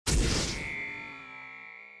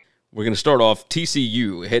We're going to start off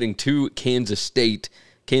TCU heading to Kansas State.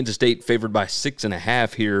 Kansas State favored by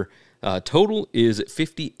 6.5 here. Total is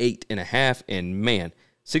 58.5, and man,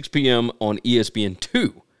 6 p.m. on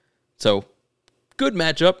ESPN2. So, good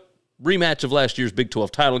matchup. Rematch of last year's Big 12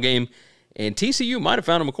 title game. And TCU might have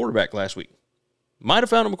found him a quarterback last week.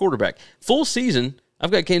 Full season,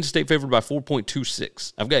 I've got Kansas State favored by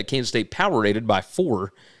 4.26. I've got Kansas State power rated by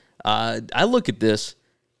 4. I look at this,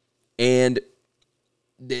 and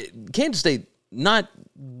Kansas State not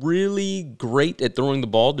really great at throwing the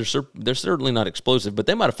ball. They're certainly not explosive, but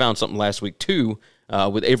they might have found something last week too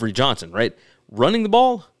with Avery Johnson, right? Running the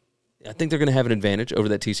ball, I think they're going to have an advantage over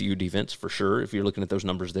that TCU defense for sure if you're looking at those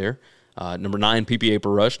numbers there. Number 9 PPA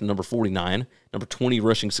per rush to number 49. Number 20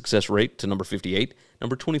 rushing success rate to number 58.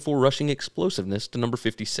 Number 24 rushing explosiveness to number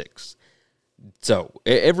 56. So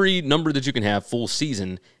every number that you can have full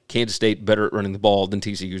season, Kansas State better at running the ball than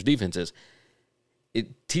TCU's defense is.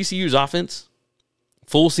 TCU's offense,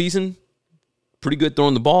 full season, pretty good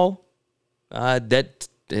throwing the ball. That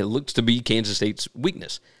it looks to be Kansas State's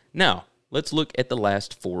weakness. Now, let's look at the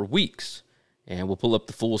last 4 weeks, and we'll pull up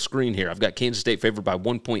the full screen here. I've got Kansas State favored by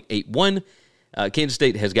 1.81. Kansas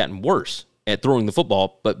State has gotten worse at throwing the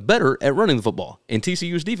football, but better at running the football. And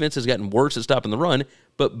TCU's defense has gotten worse at stopping the run,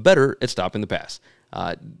 but better at stopping the pass.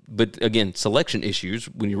 But again, selection issues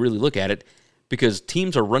when you really look at it, because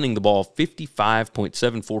teams are running the ball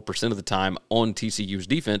 55.74% of the time on TCU's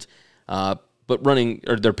defense, but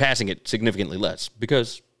they're passing it significantly less.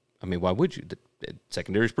 Because, I mean, why would you? The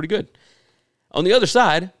secondary is pretty good. On the other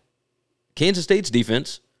side, Kansas State's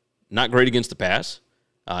defense, not great against the pass,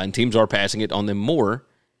 and teams are passing it on them more.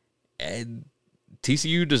 And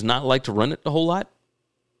TCU does not like to run it a whole lot.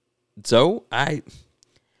 So I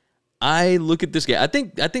look at this game. I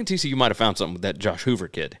think TCU might have found something with that Josh Hoover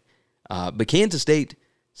kid. But Kansas State,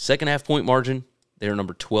 second half point margin, they're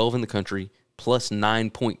number 12 in the country, plus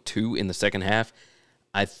 9.2 in the second half.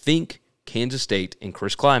 I think Kansas State and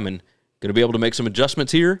Chris Kleiman going to be able to make some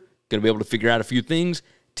adjustments here, going to be able to figure out a few things.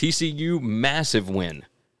 TCU, massive win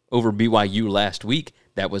over BYU last week.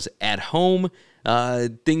 That was at home.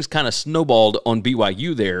 Things kind of snowballed on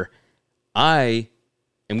BYU there. I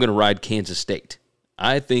am going to ride Kansas State.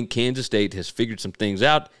 I think Kansas State has figured some things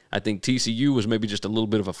out. I think TCU was maybe just a little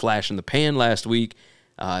bit of a flash in the pan last week.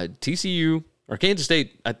 Kansas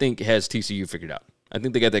State, I think, has TCU figured out. I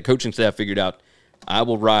think they got that coaching staff figured out. I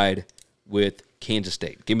will ride with Kansas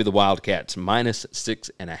State. Give me the Wildcats, minus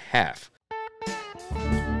 6.5.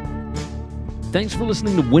 Thanks for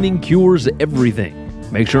listening to Winning Cures Everything.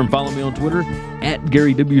 Make sure and follow me on Twitter,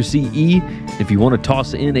 @GaryWCE. If you want to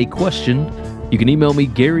toss in a question, you can email me,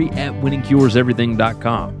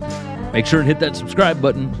 Gary@winningcureseverything.com. Make sure and hit that subscribe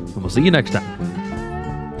button, and we'll see you next time.